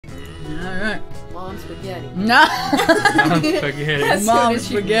Alright. Mom spaghetti. No! Mom spaghetti. Mom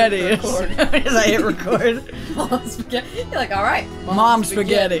spaghetti. As I hit record. Mom spaghetti. You're like, alright. Mom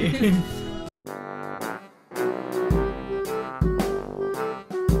spaghetti.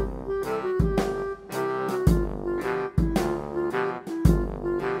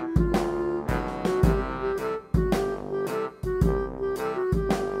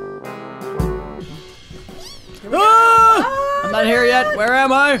 I'm not here yet. Where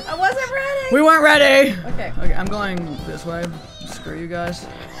am I? I wasn't ready. We weren't ready. Okay. Okay, I'm going this way. Screw you guys.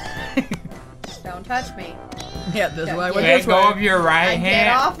 Don't touch me. Yeah, this way. I went Let this go way. of your right hand.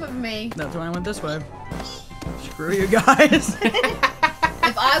 Get off of me. That's why I went this way. Screw you guys.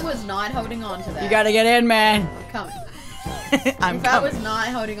 If I was not holding on to that. You gotta get in, man. I'm coming. I'm If coming. I was not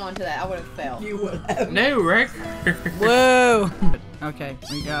holding on to that, I would have failed. You would have. No, Rick. Whoa. Okay,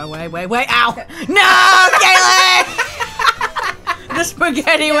 we go. Wait. Ow! No, Kayle! The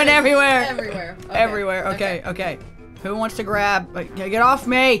spaghetti went everywhere. Everywhere. Okay. Everywhere. Okay. Who wants to grab? Get off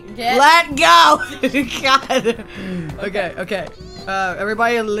me! Get- Let go! God. Okay.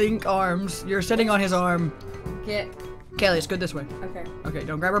 Everybody link arms. You're sitting on his arm. Get. Kayle, let's go this way. Okay. Okay,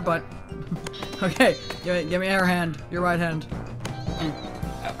 don't grab her butt. Okay, give me her hand. Your right hand.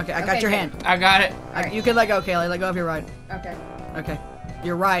 Okay, I got Okay, your good. hand. I got it. Alright. You can let go, Kayle. Let go of your right. Okay. Okay.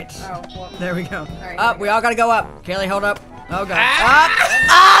 You're right. Oh, well. There we go. Alright, Up, here we we all gotta go up. Kayle, hold up. Oh god.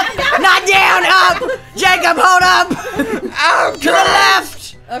 Ah! Up! Not down! Up! Jacob, hold up! Oh, To the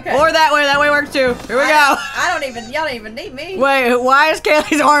left! Okay. Or that way works too. Here we go. Y'all don't even need me. Wait, why is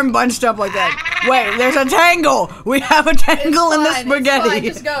Kaylee's arm bunched up like that? Wait, there's a tangle! We have a tangle in the spaghetti. It's fine.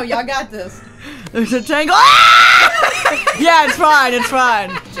 Just go. Y'all got this. There's a tangle. Ah! Yeah, it's fine.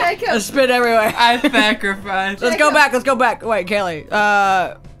 Jacob. There's spit everywhere. I sacrificed. Let's go back. Wait, Kayle.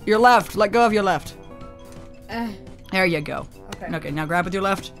 Your left. Let go of your left. There you go. Okay. Okay, now grab with your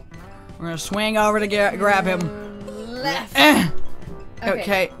left. We're gonna swing over to grab him. Left.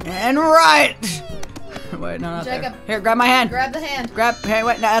 Okay, and right. Wait, no, not Jacob. there. Here, grab my hand. Grab the hand. Hey,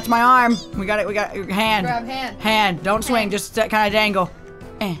 wait, no, that's my arm. We got your hand. Grab hand. Hand. Don't swing, just kind of dangle.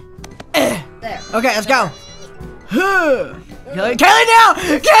 There. Okay, let's go. Kayle, no!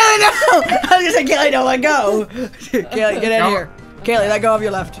 Kayle, no! I was gonna say, Kayle, don't let go. Kayle, get in here. Kayle, let go of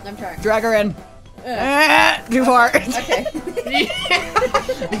your left. I'm trying. Drag her in. Too far. Okay.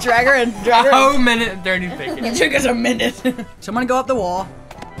 Drag her in. A whole minute and 30 seconds. It took us a minute. Someone go up the wall.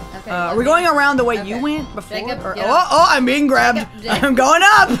 Okay. Are we going around the way you went before? Jacob, Or- get oh, I'm being grabbed. Jacob. I'm going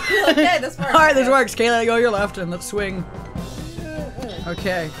up. Okay, this works. All right, this works. Kayle, let go your left and let's swing.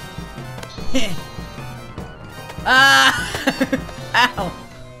 Okay. Ow.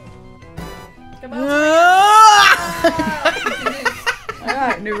 Come on. All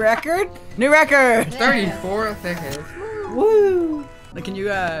right, new record. New record. 34 seconds. Woo. Can you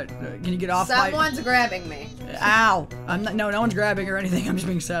get off? Someone's grabbing me. Ow. I'm not. No one's grabbing or anything. I'm just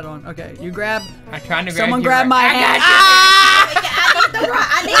being sat on. Okay, you grab. I'm trying to grab Someone you grab right- my I hand.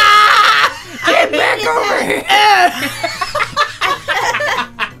 got you. Get back over here.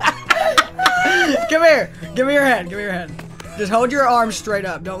 Come here. Give me your hand. Just hold your arms straight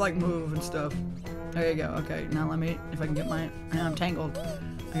up. Don't like move and stuff. There you go. Okay, now let me, if I can get my, I'm tangled.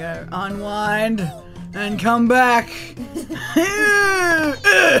 I gotta unwind and come back.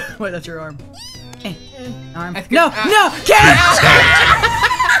 Wait, that's your arm. Arm. That's No, good. no, can't.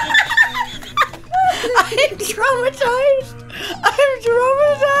 I'm traumatized.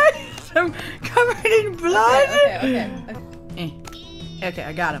 I'm covered in blood. Okay. Okay,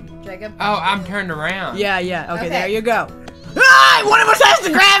 I got him. Jacob. Oh, I'm turned around. Yeah. Okay, Okay. there you go. Ah! One of us has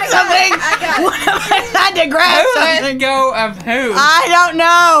to grab something! I got it. One of us had to grab Who let something! go of who? I don't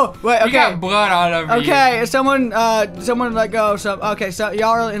know! Wait, You okay. got blood all over you. Okay, someone let go of some. Okay, so y'all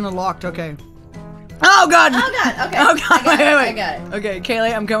are in the locked, okay. Oh god! Oh god. Okay. Oh god, I got it. wait. I got it. Okay, Kayle,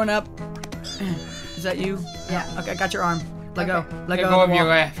 I'm coming up. Is that you? Yeah. Okay, I got your arm. Let go. Let Let go go of of the your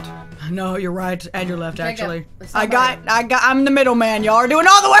wall. left. No, you're right, and your left, Jacob, actually. somebody- I'm the middleman. Y'all are doing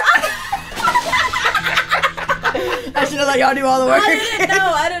all the work. I should have let y'all do all the work.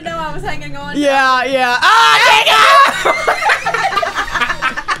 I didn't know I was hanging on. Yeah. Ah,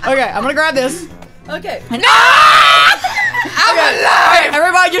 Jacob! Okay, I'm gonna grab this. Okay. And I'm alive!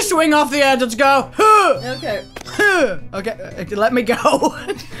 everybody just swing off the edge. Let's go. Okay. Okay, let me go.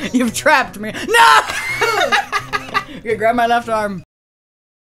 You've trapped me. No! Okay, grab my left arm.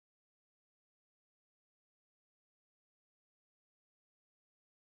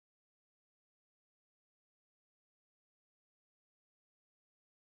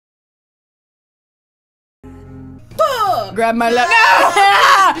 Grab my left.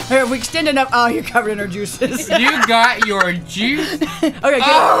 No! Here, we extend enough. Oh, you're covered in her juices. You got your juice. Okay,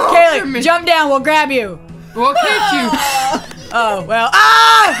 Oh, Kayle, jump down. We'll grab you. We'll catch you. Oh, well.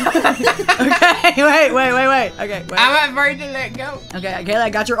 Ah! Okay, wait. Okay, wait. I'm afraid to let go. Okay, Kayle, I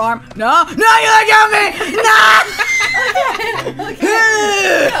got your arm. No, you let go of me! No!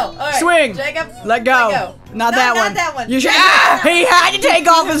 Okay. Go. All right. Swing. Jacob. Let go. Not No, that not one. that one. You should. Ah! He had to take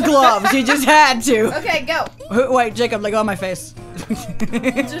off his gloves. He just had to. Okay, go. Wait, Jacob, let go of my face.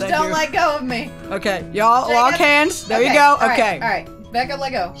 Just don't let go of me. Okay, y'all Jacob. lock hands. There you Okay, go. all right, Okay. All right. Back up,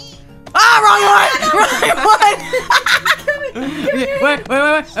 let go. Ah, wrong one! Wait.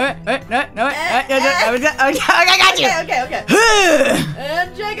 No. Okay, I got you. Okay.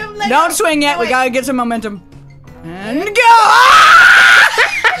 And Jacob, let go. Don't swing yet. Oh, We wait. gotta get some momentum. And go!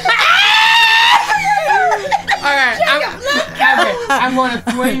 Alright, I'm gonna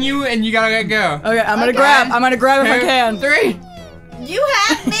swing you and you gotta let go. Okay, I'm gonna Okay. grab. I'm gonna grab if I 2, can. 3. You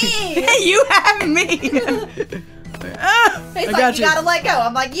have me. You have me. He's I like, got you gotta let go.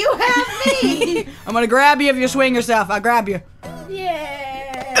 I'm like, you have me. I'm gonna grab you if you swing yourself. I'll grab you.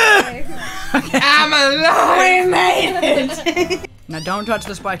 Yay. I'm alive. We made it. Now don't touch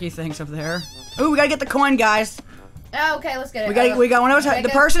the spiky things up there. Ooh, we gotta get the coin, guys. Oh, okay, let's get it. We got one of us. The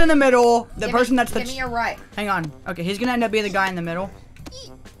person in the middle. The person that's the. Give me your right. Hang on. Okay, he's gonna end up being the guy in the middle.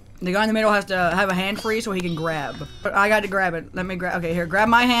 The guy in the middle has to have a hand free so he can grab. But I got to grab it. Let me grab. Okay, here, grab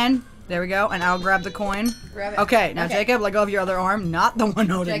my hand. There we go, and I'll grab the coin. Grab it. Okay, now Jacob, let go of your other arm, not the one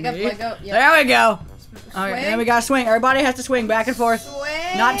holding Jacob, me. let go. Yep. There we go. All right, Swing. then we gotta swing. Everybody has to swing back and forth.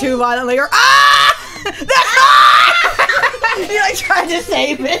 Swing. Not too violently or ah! That's He like tried to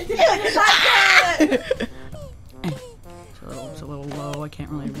save it. It's a little low. I can't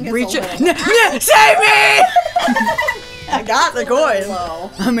really reach it. Save me! I got the coin. Low.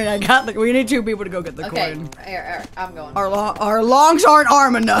 I mean, I got the. We need 2 people to go get the Okay, coin. here, I'm going. Our longs aren't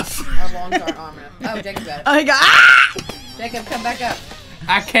arm enough. Our longs aren't arm enough. Oh, Jacob got it. I got. Ah! Jacob, come back up.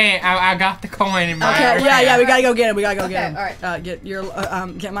 I can't. I got the coin in my Okay, hand. yeah, we gotta go get him. We gotta go get him. Okay, all Get your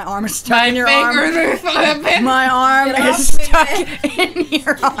get my arm is stuck My in your fingers arm. are slipping. My arm Get is off me, stuck man. in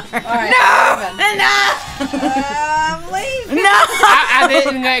your arm. Alright. No! I'm leaving. No! I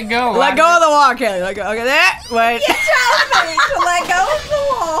didn't let go. Let go of the wall, Kayle. Let go. Okay, there. Wait. You told me to let go of the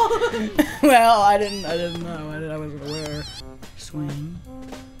wall. Well, I didn't know. I wasn't aware. Swing.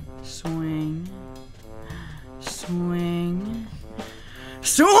 Swing. Swing.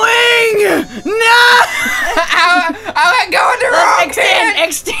 Swing! No! I let go of the wrong hand.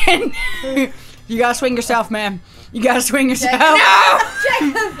 Extend. You gotta swing yourself, man. You gotta swing yourself. No!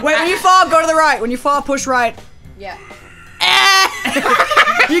 Wait, when you fall, go to the right. When you fall, push right. Yeah.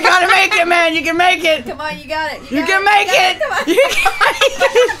 You gotta make it, man. You can make it. Come on, you got it. You can make it. Come on. You can make it.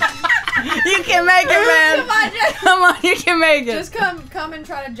 You can make it, man. Come on, Jacob. Come on, you can make it. Just come and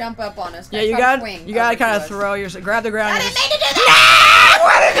try to jump up on us. Yeah, you got got. You gotta kind of throw yourself. Grab the ground. I and didn't just- mean to do that.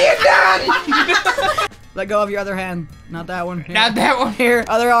 What have you done? Let go of your other hand. Not that one. Here. Not that one. Here,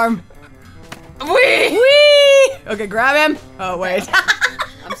 other arm. Wee. Whee! Okay, grab him. Oh wait,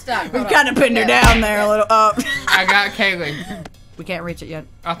 I'm stuck. we've kind of pinned her down there a little. Oh. I got Kayle. We can't reach it yet.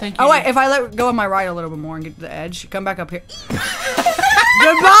 I think. Oh wait, if I let go of my right a little bit more and get to the edge, come back up here.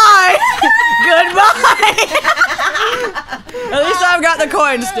 Goodbye. Goodbye. At least I've got the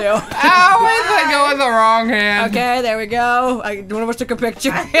coin still. I always let go of the wrong hand. Okay, there we go. One of us took a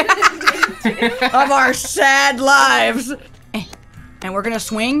picture of our sad lives. And we're gonna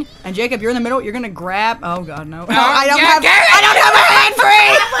swing. And Jacob, you're in the middle. You're gonna grab. Oh God, no! No, I don't have. I don't have a hand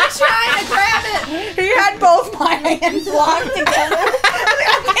free. I'm trying to grab it. He had both my hands locked together.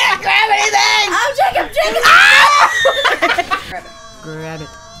 I can't grab anything. Oh, Jacob! Grab it.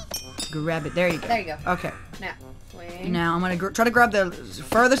 Grab it. There you go. There you go. Okay. Now, swing. Now I'm gonna try to grab the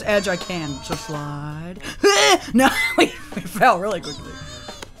furthest edge I can. So slide. No, we fell really quickly.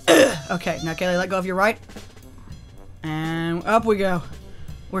 Okay, now Kayle, let go of your right. And up we go.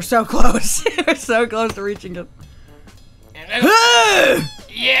 We're so close. We're so close to reaching it.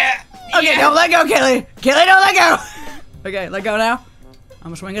 Yeah. Okay, don't let go, Kayle. Kayle, don't let go. Okay, let go now. I'm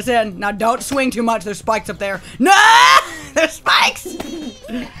gonna swing us in. Now don't swing too much. There's spikes up there. No! There's spikes!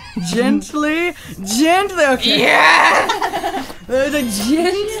 Gently. Gently. Okay. Yeah. There's a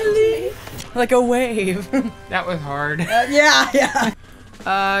gently. Like a wave. That was hard. Yeah.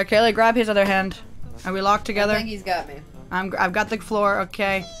 Kayle, grab his other hand. Are we locked I together? think he's got me. I've got the floor.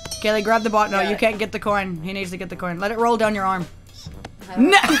 Okay. Kayle, grab the bottom. No, Got you it. can't get the coin. He needs to get the coin. Let it roll down your arm.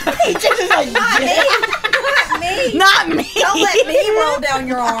 No. He just is like, Not me. not me. Don't let me roll down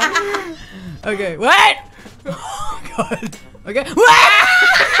your arm. Okay, what? Oh, God. Okay, what?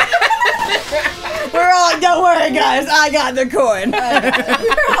 We're all like, don't worry, guys. I got the coin.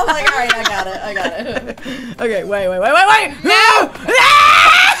 We're all like, all right, I got it. Okay, wait. No!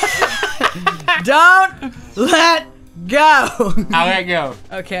 Don't let go. I'll let go.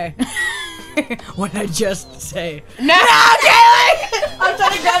 Okay. What did I just say? No! Kayle! I'm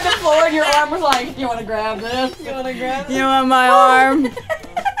trying to grab the floor and your arm was like, you want to grab this? You want to grab this? You want my arm?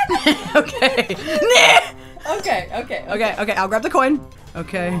 Okay. Okay, I'll grab the coin.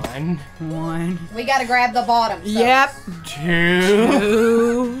 Okay. One. We got to grab the bottom. So. Yep.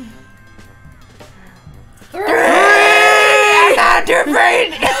 2. 3. I'm not too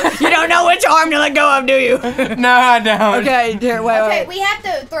afraid. You don't know which arm to let go of, do you? No, I don't. Okay, here, wait. Okay, we have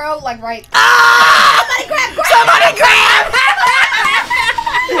to throw like right. Ah! Somebody grab!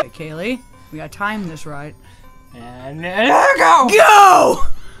 Okay, Kayle, we gotta time this right. And go! Go!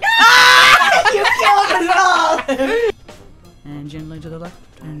 Ah! You killed us all! And gently to the left,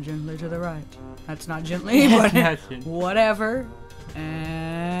 and gently to the right. That's not gently, but whatever.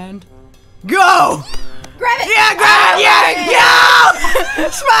 And go! Grab it! Yeah, grab it! Yeah, go!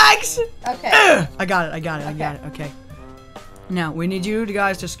 Spikes! Okay. I got it. Okay. Now we need you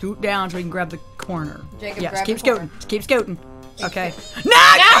guys to scoot down so we can grab the corner. Jacob, yes, grab keep the scooting. corner. Keep scooting. Okay. No!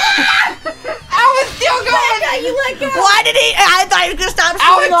 I was still going! You let go! Why did he? I thought he was gonna stop I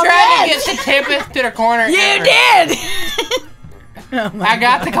scooting was on trying to the get the tempest to the corner. You did! Oh my I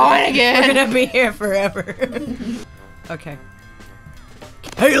got the coin We're again. gonna be here forever. Okay.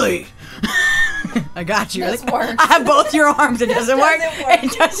 Kayle! I got you. This works. I have both your arms. It doesn't work. doesn't work.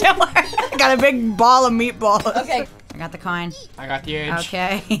 It doesn't work. I got a big ball of meatballs. Okay. I got the coin. I got the edge.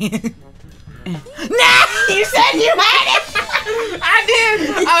 Okay. Nah! You said you had it! I did!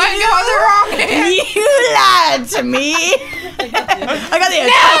 I let go of the wrong hand! You lied to me! I got the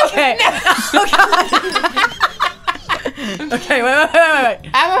edge. Okay. Okay, wait.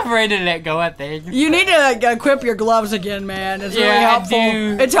 I'm afraid to let go of things. You need to like, equip your gloves again, man. It's really Yeah, I helpful.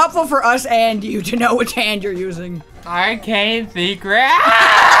 do. It's helpful for us and you to know which hand you're using. Arcane secret.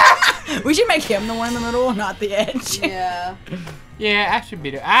 We should make him the one in the middle, not the edge. Yeah. Yeah, I should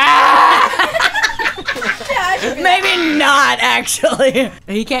be the. Maybe not, actually.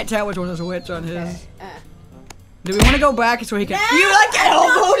 He can't tell which one is which on his. Do we want to go back so he can? No, You like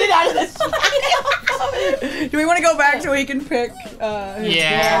elbowed it out of this. Do we want to go back so he can pick? His Yeah.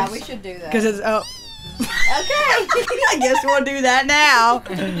 Yeah, we should do that. Because it's oh. Okay. I guess we'll do that now.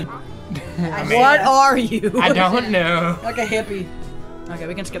 What are you? I don't know. Like a hippie. Okay,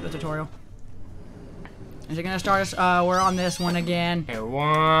 we can skip the tutorial. Is it gonna start us? We're on this one again. Okay,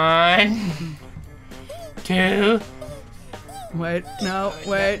 1, 2, Wait, no,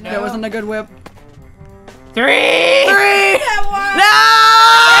 wait, that wasn't a good whip. 3. 3! That No!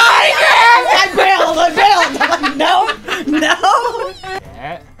 I bailed! No!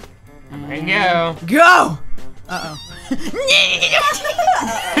 Yeah. There you go. Go! Uh-oh. We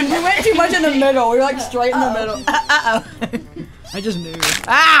went too much in the middle. We were like straight in the middle. Uh-oh. I just knew.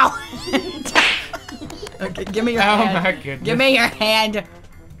 Ow! Okay, give me your hand. Oh my goodness. Give me your hand.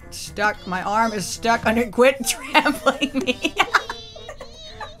 Stuck. My arm is stuck under. Quit trampling me.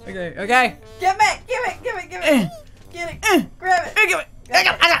 Okay. Give it. Get it. Grab it. Give it.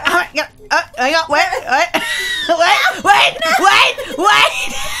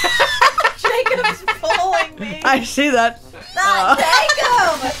 Wait. Jacob's pulling me. I see that. Not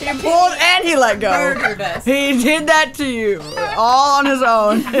Jacob. He pulled and he let go. Murdered us. He did that to you, all on his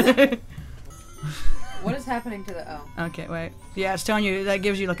own. What is happening to the Okay, wait. Yeah, it's telling you that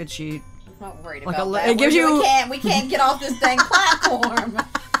gives you like a cheat. I'm not worried Like about a- that. it gives you- We can't get off this dang platform.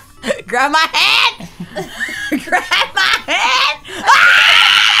 Grab my hand! Grab my hand!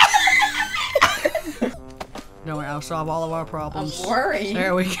 Don't worry, I'll solve all of our I'm problems. worried.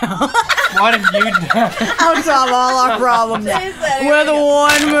 There we go. What have you done? I'll solve all our problems She said, with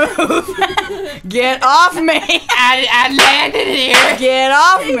one move. Get off me! I landed here. Get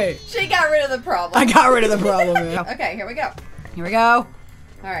off me! She got rid of the problem. I got rid of the problem. Man. Okay, here we go. Here we go.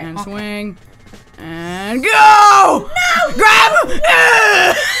 All right. And swing. And go! No! Grab him!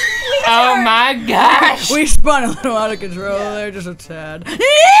 Oh my gosh. We spun a little out of control there, just a tad.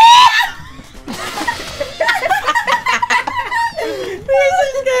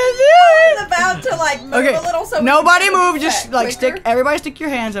 I was about to like move Okay, a little so we nobody can move, get just back like quicker. everybody stick your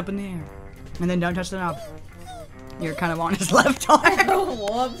hands up in the air. And then don't touch the knob. You're kind of on his left arm.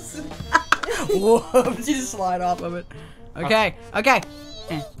 Whoops. Whoops, you just slide off of it. Okay. Let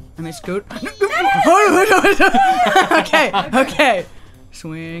me scoot. Okay.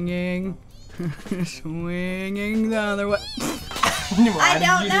 Swinging the other way. I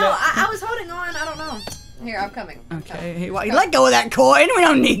don't know. I was holding on. I don't know. Here, I'm coming. Okay, hey, well, let go of that coin. We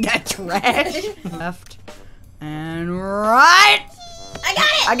don't need that trash. Left and right. I got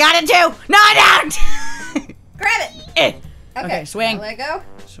it! I got it too. No, I don't. Grab it! Okay, swing. Let go.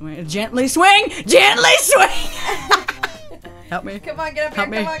 Swing. Gently swing. Gently swing. Help me. Come on, get up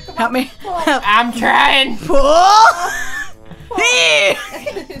Help here. me. Come on, come Help on. me. Pull. Help. I'm trying. Pull.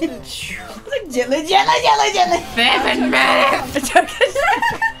 Gently, gently. 7 minutes.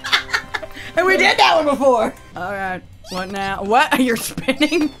 And we did that one before. All right. What now? What? You're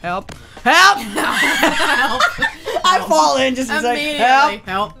spinning? Help. Help. I fall in just a second.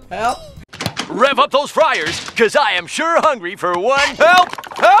 Help. Help. Rev up those fryers, cause I am sure hungry for one. Help!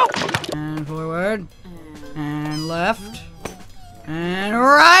 Help! And forward. And left. And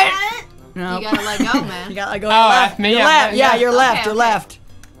right. No. You gotta let go, man. You gotta go Oh, left. that's me. You're I'm left. letting Yeah, go. you're left. Okay, You're okay. left.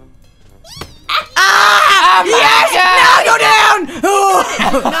 Ah! Yes! Now go down!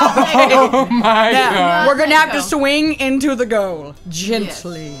 Oh my Now, god. we're gonna have to Go. swing into the goal.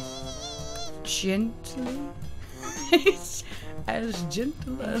 Gently. Gently. As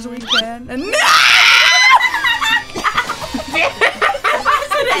gentle as we can. And Did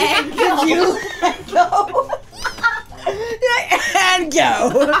you let go? And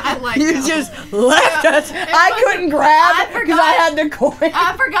go. I let You go. just left us. I couldn't grab because I had the coin.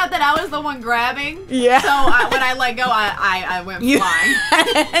 I forgot that I was the one grabbing. Yeah. So when I let go, I went You flying.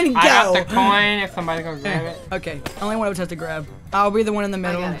 and go. I got the coin if somebody's gonna grab it. Okay, only one of us has to grab. I'll be the one in the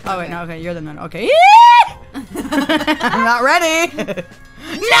middle. got it, Oh wait, okay. no, okay, you're the middle. Okay. I'm not ready. No! Why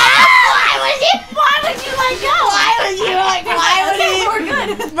would you let go? Why would Okay, he? we're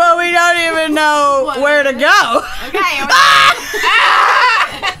good. But we don't even know What? where to go. Okay.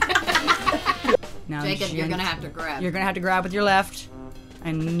 Now, Jacob, you're gonna have to grab. You're gonna have to grab with your left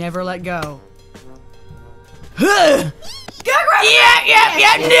and never let go. Yep.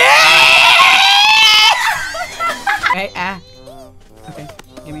 Hey, okay,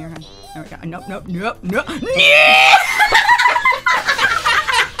 give me your hand. There we go. Nope.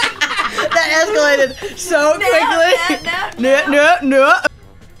 That escalated so quickly. No. No.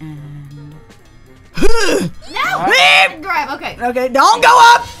 Grab. Okay. Okay, don't go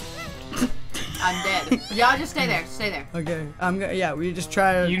up. I'm dead. Y'all just stay there. Stay there. Okay, I'm gonna. Yeah, we just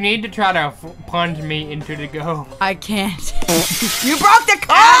try to. You need to try to plunge me into the go. I can't. You broke the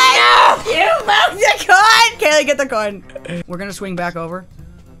coin! You broke the coin! Kaylee, get the coin. We're gonna swing back over.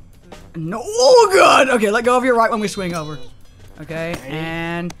 No, oh god! Okay, let go of your right when we swing over. Okay,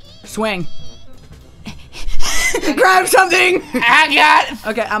 and swing. Grab something! I got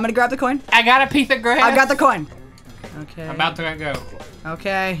Okay, I'm gonna grab the coin. a piece of grass. I've got the coin. Okay. I'm about to let go.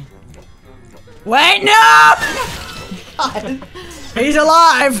 Okay. Wait, no! God. He's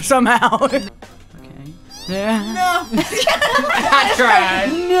alive somehow. Okay. Yeah. No. I tried.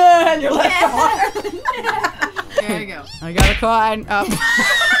 No, and your left arm. There you go. I got a coin.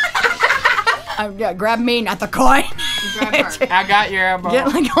 Yeah, grab me, not the coin. Grab her. I got your elbow. Get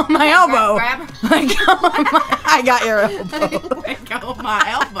like on my elbow. Grab her. I got your elbow. Let go of my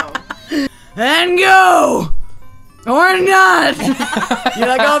elbow. And go! Or not! You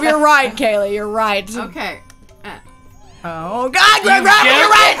let go of your right, Kaylee. You're right. Okay. Oh, God! Grab jumped your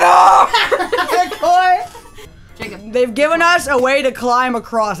right! Jacob. They've given us a way to climb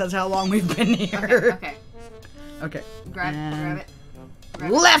across. That's how long we've been here. Okay. Okay. Grab And it.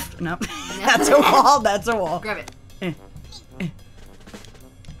 Left! No. That's a wall. That's a wall. Grab it. Okay.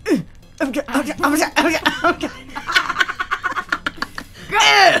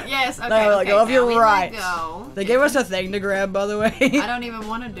 Yes. Okay. No, Okay. go off now your we right. let go. They gave us a thing to grab, by the way. I don't even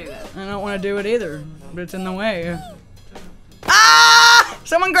want to do that. I don't want to do it either, but it's in the way. Ah!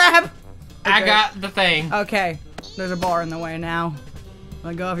 Someone grab! I Okay. got the thing. Okay, there's a bar in the way now.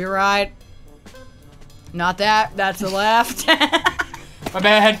 Let go of your right. Not that. That's the left. My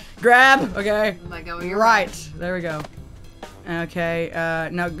bad. Grab. Okay. Let go of your Right. There we go. Okay.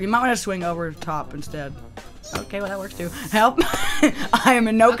 No, you might want to swing over top instead. Okay, well that works too. Help! I am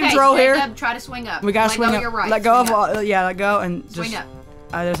in no Okay, control Jacob, here. try to swing up. We gotta let swing go up. Of your right. Let go swing of up. all. Yeah, let go and just. Swing up.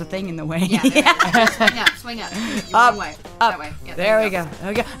 There's a thing in the way. Yeah, there you go. Swing up. Swing up. You're Up, one way. up. That way. Yeah, There we go.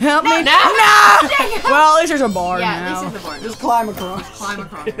 Okay. Help me! no. Well, at least there's a bar Yeah, now. at least there's a bar. Just climb across. Climb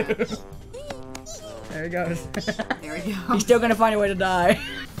across. There he goes. There we go. He's still gonna find a way to die.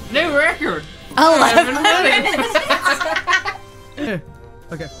 New record. 11 minutes.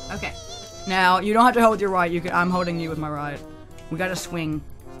 Okay. Okay. Now you don't have to hold with your right. You can. I'm holding you with my right. We gotta swing.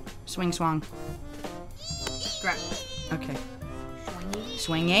 Swing, swung. Grab. Okay.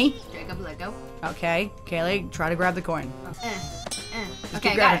 Swingy. Jacob, let go. Okay. Kaylee, try to grab the coin. Okay,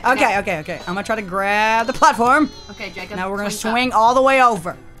 Keep got it. grabbing. Okay. I'm gonna try to grab the platform. Okay, Jacob. Now we're gonna up. swing all the way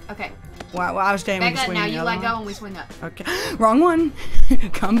over. Okay. Well, I was staying with Back the up swing. now. the You other let one. go and we swing up. Okay. Wrong one.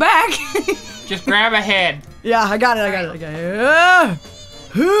 Come back. Just grab a head. Yeah, I got it. I got it.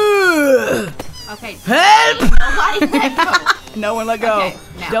 Okay. Okay. Help! Nobody let go. No one let go. Okay,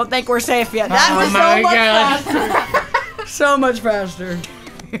 now. Don't think we're safe yet. That Oh was my so much God. faster. So much faster.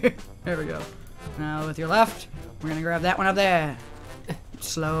 There we go. Now with your left, we're gonna grab that one up there.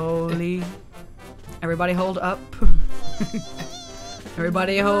 Slowly. Everybody hold up.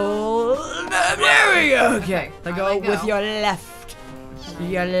 Everybody hold up. There we go. Okay. Let go let go. with your left.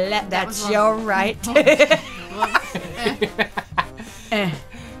 Your left. That's was your right.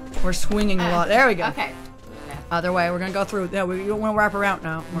 We're swinging a lot. There we go. Okay. Other way. We're gonna go through. Yeah, we don't want to wrap around.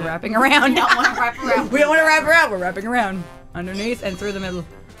 No, we're wrapping around. We don't want to wrap around. We don't want to wrap around. We're wrapping around. Underneath and through the middle.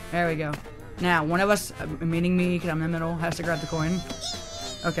 There we go. Now, one of us, meaning me, because I'm in the middle, has to grab the coin.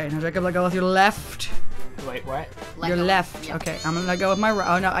 Okay, now Jacob, let go with your left. Wait, what? Let Your go. left. Yep. Okay, I'm gonna let go with my right.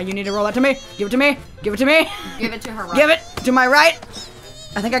 Oh no, you need to roll that to me. Give it to me. Give it to me. Give it to her right. Give it to my right.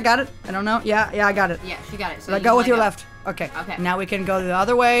 I think I got it. I don't know. Yeah, I got it. Yeah, she got it. So Let you go with let your go. left. Okay. Okay. Now we can go the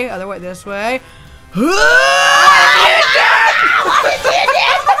other way, this way.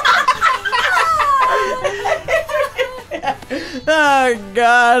 Oh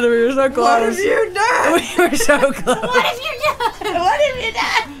God, we were so close. What have you done? We were so close. What have you done? What have you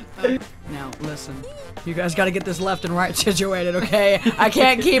done? Now listen, you guys got to get this left and right situated, okay? I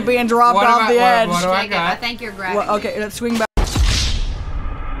can't keep being dropped What off am I- the edge. what do I Jacob, I got? think you're grabbing. Well, okay, let's swing back.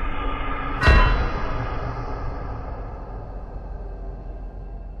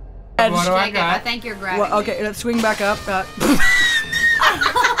 What do I Jacob, I got? think you're grabbing. Well, okay, let's swing back up.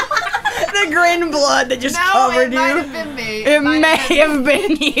 The green blood that just No, covered it might you. have been me. It might may have been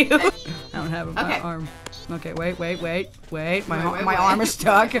have been you. I don't have a Okay. arm. Okay, wait. My Wait, my arm is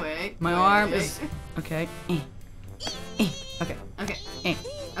stuck. wait, My wait. arm is okay. Okay, Okay. eh.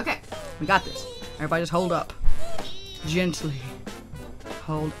 Okay. We got this. Everybody just hold up. Gently.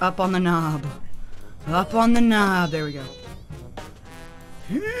 Hold up on the knob. Up on the knob. There we go.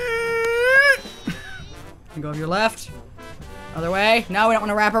 And go with your left. Other way. No, we don't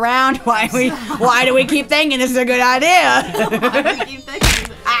want to wrap around. Why do we keep thinking this is a good idea? Why do you keep thinking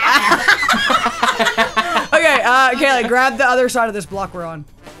this? Ah. Okay, Kayle, grab the other side of this block we're on.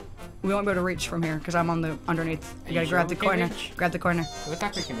 We won't be able to reach from here because I'm on the underneath. You gotta you grab sure the we can corner. reach? Grab the corner. What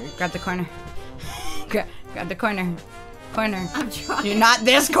the we can reach? Grab the corner. Grab the corner. Corner. I'm trying. You're not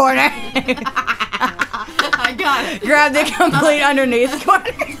this corner. I got it. Grab the complete underneath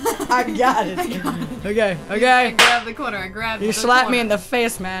corner. I got it. Okay, I okay. grabbed the corner. I grabbed You the slapped me corner. in the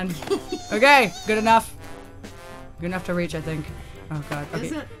face, man. Okay, good enough. Good enough to reach, I think. Oh god. Okay.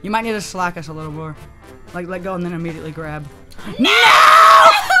 Is it? You might need to slack us a little more. Like let go and then immediately grab. No!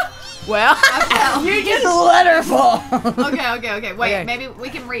 Well, fell. you just let her fall. Okay. Wait, Okay. maybe we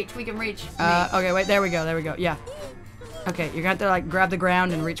can reach. We can reach. me. Okay, wait. There we go. Yeah. Okay, you're gonna have to like grab the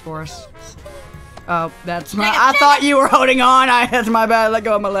ground and reach for us. Oh, that's my. I thought you were holding on. That's my bad. Let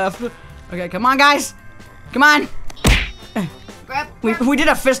go of my left. Okay, come on, guys. Come on. Grab. We did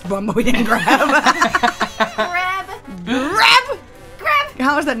a fist bump, but we didn't grab. Grab. Grab. Grab.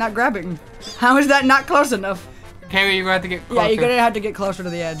 How is that not grabbing? How is that not close enough? Kayle, you're going to have to get closer. Yeah, you're gonna have to get closer to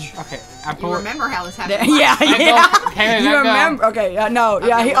the edge. Okay, I You pull it. remember how this happened? Yeah, Let go. yeah. Kayle, You let go. remember? Okay, no,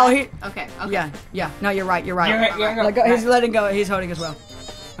 yeah. Okay, He, what? Okay. yeah. No, you're right. You're right. You're Let go. He's letting go. He's holding as well.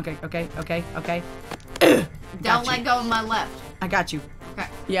 Okay. Don't let go of my left. I got you. Okay.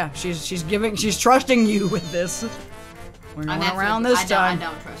 Yeah, she's trusting you with this. We're going around this time. I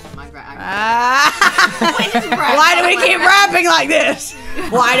don't trust my grab. Ah! Why do we keep rapping like this?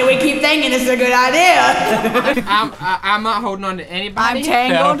 Why do we keep thinking this is a good idea? I'm not holding on to anybody. I'm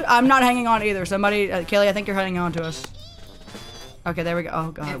tangled. so- I'm not hanging on either. Somebody, Kayle, I think you're hanging on to us. Okay, there we go.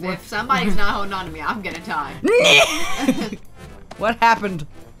 Oh god. If somebody's not holding on to me, I'm gonna die. What happened?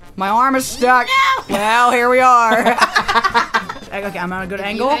 My arm is stuck. No! Well, here we are. Okay, I'm on a good If you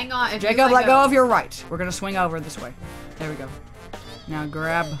angle. hang on- if you Jacob, let let go go. of your right. We're gonna swing over this way. There we go. Now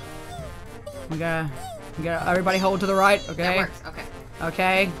grab. We gotta everybody hold to the right, That okay? works. Okay.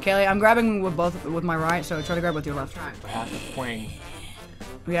 Okay, Kayle, I'm grabbing with my right, so try to grab with your left. Try. I have to swing.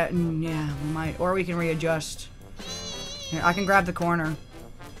 Yeah, we might, or we can readjust. Here, I can grab the corner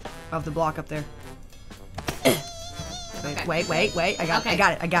of the block up there. Okay. Wait.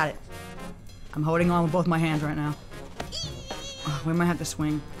 I got it. I'm holding on with both my hands right now. Oh, we might have to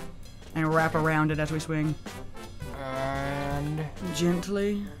swing and wrap around it as we swing. And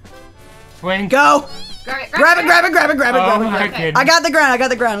Gently. swing. Go! Grab it! Oh my Okay. goodness. I got the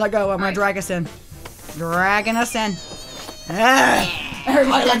ground. Let go. I'm gonna drag us in. Dragging us in. Ah.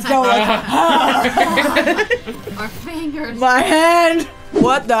 Everybody, let's go. Our fingers. My hand.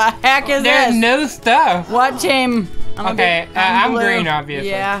 What the heck is There's this? no stuff. What team? Okay, I'm blue. green, obviously.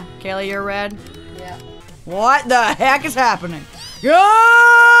 Yeah, Kayle, you're red. Yeah. What the heck is happening? Go!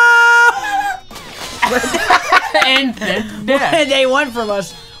 And death. They won from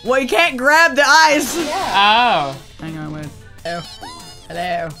us. Well, you can't grab the ice. Oh. Hang on, wait. Oh.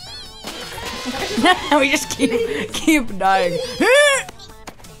 Hello. We just keep dying.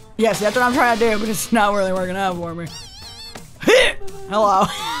 Yes, that's what I'm trying to do, but it's not really working out for me. Hello.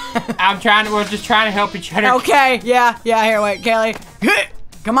 We're just trying to help each other. Okay, yeah, here, wait, Kayle.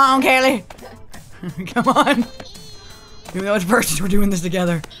 Come on, Kayle. Come on. Even though it's versus, we're doing this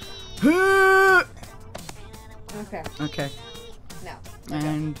together. Okay. Okay. No.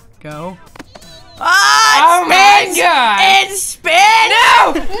 And go. Oh, Oh my god! It spins!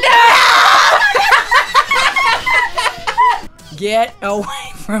 No! Get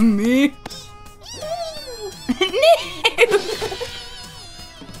away from me.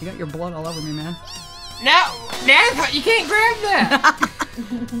 You got your blood all over me, man. No! That's what, you can't grab that!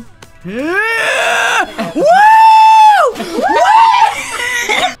 Woo!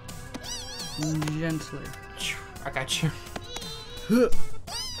 Gently. I got you.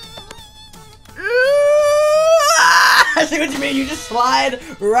 I see what you mean. You just slide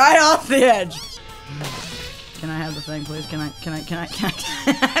right off the edge. Can I have the thing, please? Can I?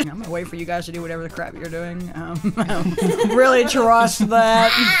 I'm gonna wait for you guys to do whatever the crap you're doing. Really trust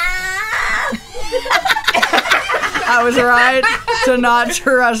that. I was right to not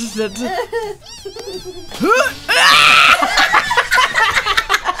trust it.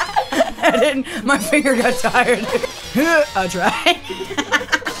 I didn't. My finger got tired. I'll try.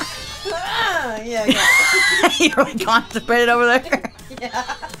 Yeah. You're really constipated over there. Yeah.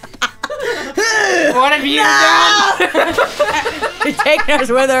 What have you done? She's taking us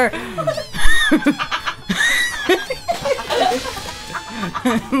with her.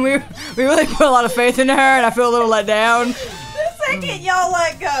 we really put a lot of faith into her, and I feel a little let down. The second y'all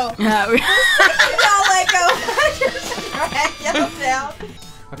let go. Yeah, Y'all let go. I just drag y'all down.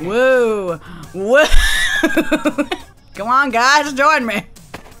 Okay. Woo! Woo! Come on, guys, join me.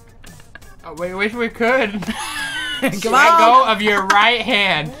 Oh, we wish we could. Come Let on. go of your right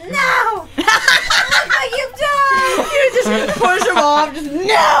hand. No! Look what you've done! You just push him off. Just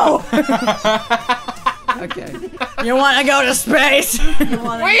no. Okay. You want to go to space? You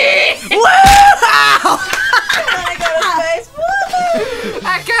wanna Woo! go to space? Woo!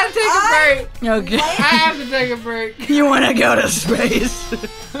 I gotta take a break. Okay. I have to take a break. You want to go to space?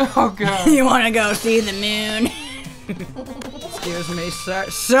 Oh god. You want to go see the moon? Excuse me, sir.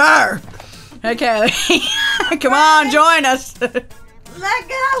 Sir! Okay. Come on, join us. Let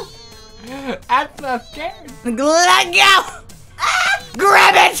go! I'm so scared. Let go!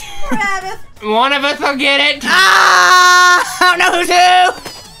 Grab it! Grab it! One of us will get it. Ah! I don't know who's who!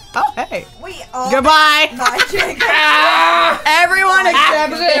 Oh, hey. We all Goodbye! Bye, Jacob. Ah! Everyone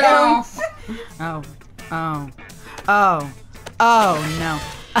except Ah! him! Oh, no.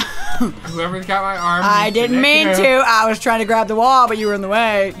 Whoever's got my arm. I didn't mean to. I was trying to grab the wall, but you were in the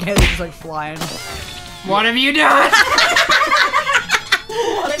way. Kaylee's just like flying. What have you done?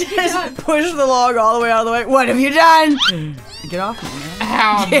 Just push the log all the way out of the way. What have you done? Get off me, man.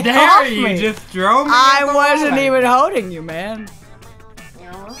 How Get dare off you me. just throw me? I in the wasn't hallway. even holding you, man. You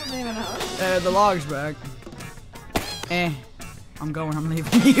know, wasn't even a The log's back. I'm going. I'm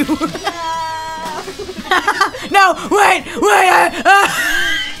leaving you. No, wait.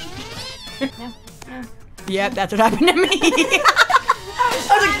 Yep, that's what happened to me. I was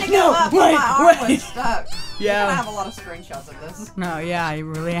trying to go up, but my arm was stuck. I Yeah. have a lot of screenshots of this. No, yeah, you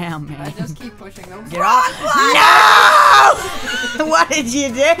really am, man. I just keep pushing them. Get off. No! What did you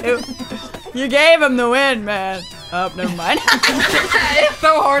do? You gave him the win, man. Oh, never mind. It's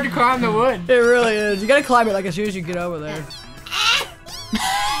so hard to climb the wood. It really is. You gotta climb it like as soon as you get over there.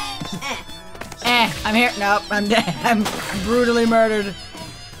 I'm here. Nope, I'm dead. I'm brutally murdered.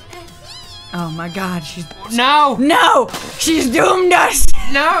 Oh my god, she's... No! No! She's doomed us!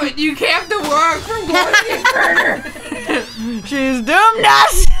 No, you have to walk from Glorious Burger. She's doomed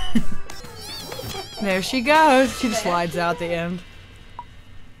us! There she goes. She just slides out the end.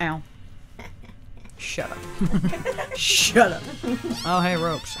 Ow. Shut up. Shut up. Oh, hey,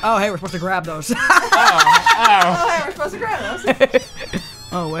 ropes. Oh, hey, we're supposed to grab those. Oh. Oh, hey, we're supposed to grab those.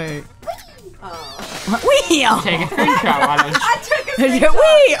 Oh, wait. Oh. Wheel! Take a screenshot, why don't you? I took a screenshot.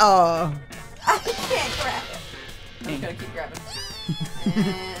 Wheel! I can't grab it. I'm just gonna keep grabbing.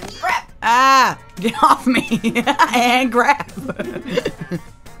 And grab. Ah! Get off me! And grab!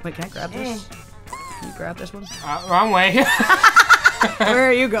 Wait, can I grab this? Can you grab this one? Wrong way. Where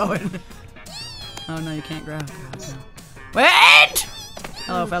are you going? Oh no, you can't grab. God, no. Wait!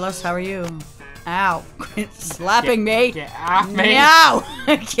 Hello, fellas. How are you? Ow. Quit slapping me. Get off me. No!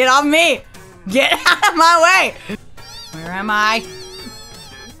 Get off me! Get out of my way! Where am I?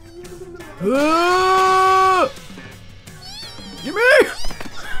 Ooh! Give me!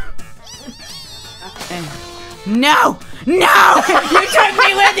 No! No! You took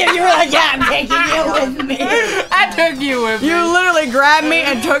me with you! You were like, yeah, I'm taking you with me! I took you with me. You literally grabbed me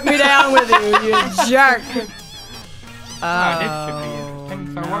and took me down with you, you jerk! Oh, this should be it.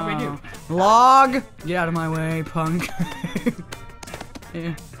 So what do we do? Log! Get out of my way, punk.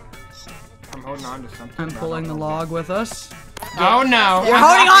 Yeah. I'm holding on to something. I'm pulling the log with us. Oh no! You're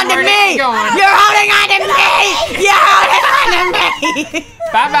holding on to me! You're holding on to me! You're holding on to me!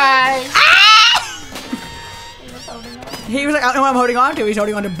 Bye bye! He was like, I don't know what I'm holding on to. He's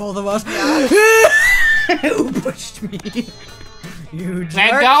holding on to both of us. Who pushed me? You jerk.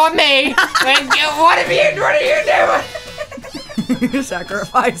 Let go of me! Let go! What are you doing?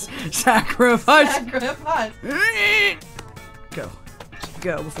 Sacrifice! Sacrifice! Sacrifice. Go.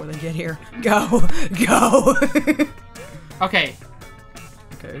 Go before they get here. Go. Go. Okay,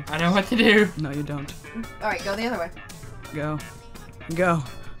 Okay. I know what to do. No, you don't. Alright, go the other way. Go. Go.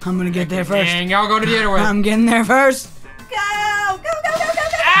 I'm gonna get there first. And y'all go to the other way. I'm getting there first. Go! Go, go, go, go,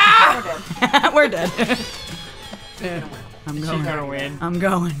 go! Ah! We're dead. We're dead. Yeah. I'm She's going. gonna win. I'm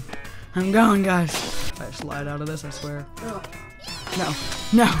going. I'm going, guys. If I slide out of this, I swear. Ugh. No.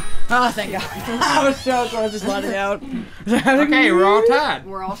 No. Oh, thank God. I was so close to sliding out. Okay, we're all tied.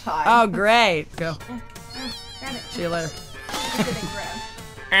 We're all tied. Oh, great. Go. Grab it. See you later. Didn't grab.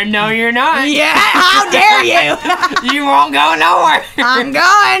 And no, you're not. Yeah, how dare you? You won't go nowhere. I'm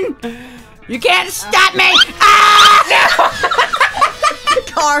going. You can't stop me. Ah!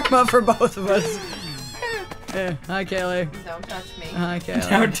 Karma for both of us. Yeah. Hi, Kayle. Don't touch me. Hi, Kayle.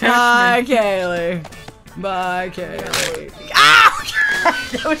 Don't touch Hi, Kayle. Bye, Kayle. Ow!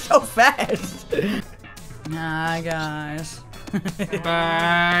 That was so fast. Hi, guys.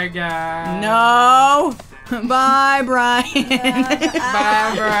 Bye, guys. No. Bye, Brian.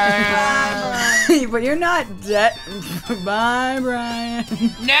 Bye, Brian. But you're not dead. Bye, Brian.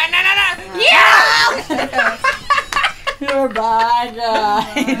 No. Yeah! Bye,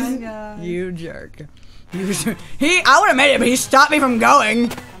 guys. You jerk. I would have made it, but he stopped me from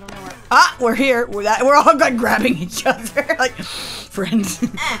going. Ah, we're here. We're all like grabbing each other like friends.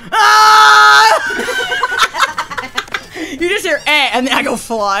 Ah! You just hear and then I go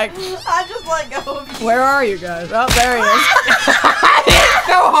flying. I just let go of you. Where are you guys? Oh, there he is. It's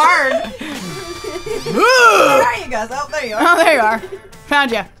so hard. Where are you guys? Oh, there you are. Oh, there you are.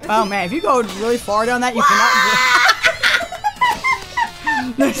 Found you. Oh man, if you go really far down that, you cannot.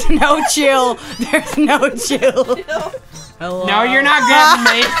 There's no chill. There's no chill. Hello. No, you're not grabbing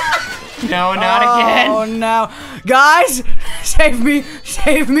me. No, not again. Oh no, guys, save me!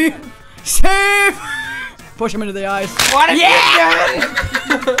 Save me! Save! Push him into the ice. What have you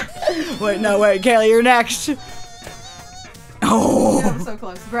done? Wait, no, wait, Kayle, you're next. Oh. That was so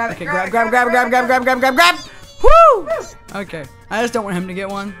close. Grab it. Okay, grab grab. Woo! Okay, I just don't want him to get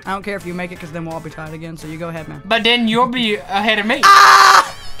one. I don't care if you make it, because then we'll all be tied again. So you go ahead, man. But then you'll be ahead of me.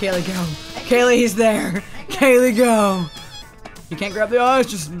 Ah! Kayle, go. Kayle, he's there. Kayle, go. You can't grab the ice.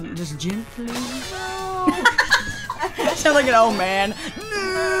 Just gently. Sound like an old man.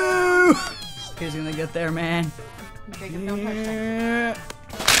 No. He's gonna get there, man. Yeah.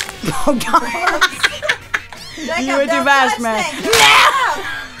 Oh God. You went too fast, man.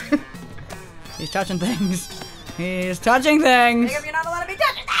 No! He's touching things. He's touching things. Jacob, you're not allowed to be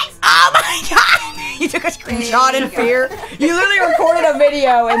touching things. Oh my God! You took a screenshot in fear. You literally recorded a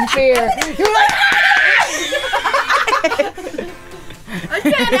video in fear. You were like, I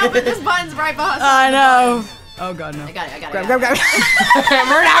can't help it. This button's right behind. I know. Oh God, no. I got it. Grab. We're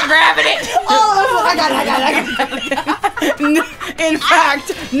not grabbing it. Oh, I got it. In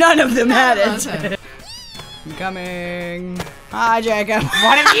fact, none of them had it. Okay. I'm coming. Hi, Jacob.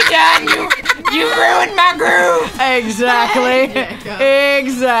 What have you done? You ruined my groove. Exactly. Hey, Jacob.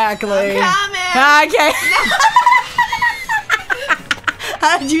 Exactly. Coming. Hi, Kayle.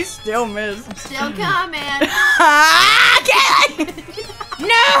 How did you still miss? Still coming. Ah, Kayle.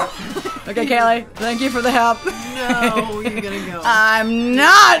 No. Okay, Kayle. Thank you for the help. No, you're gonna go. I'm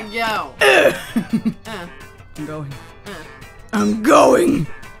not. Go. I'm going. I'm going.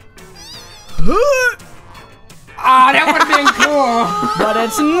 Ah, that would have been cool. But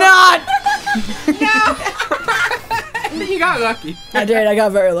it's not. No. You got lucky. I did. I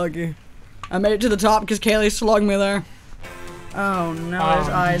got very lucky. I made it to the top because Kayle slugged me there. Oh no, there's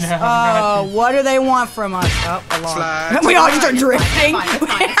ice. no, Oh, what do they want from us? Oh, a log. We all just start drifting. It's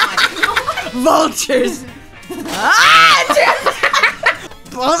fine. Vultures. Ah!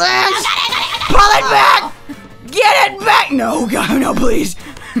 Pull this! Pull it back! Get it back! No, God, no, please.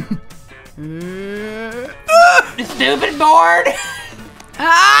 Stupid board!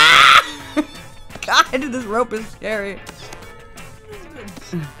 Ah! God, this rope is scary.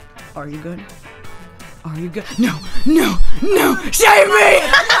 Are you good? Are you good? No, no, no! Save me!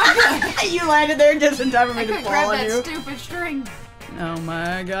 You landed there just in time for me to fall on you. Stupid string. Oh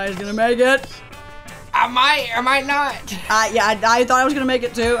my God, he's gonna make it. I might not. Yeah, I thought I was gonna make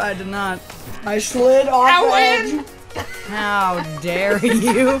it too. I did not. I slid off the edge. win! How dare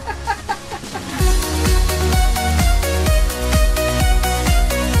you?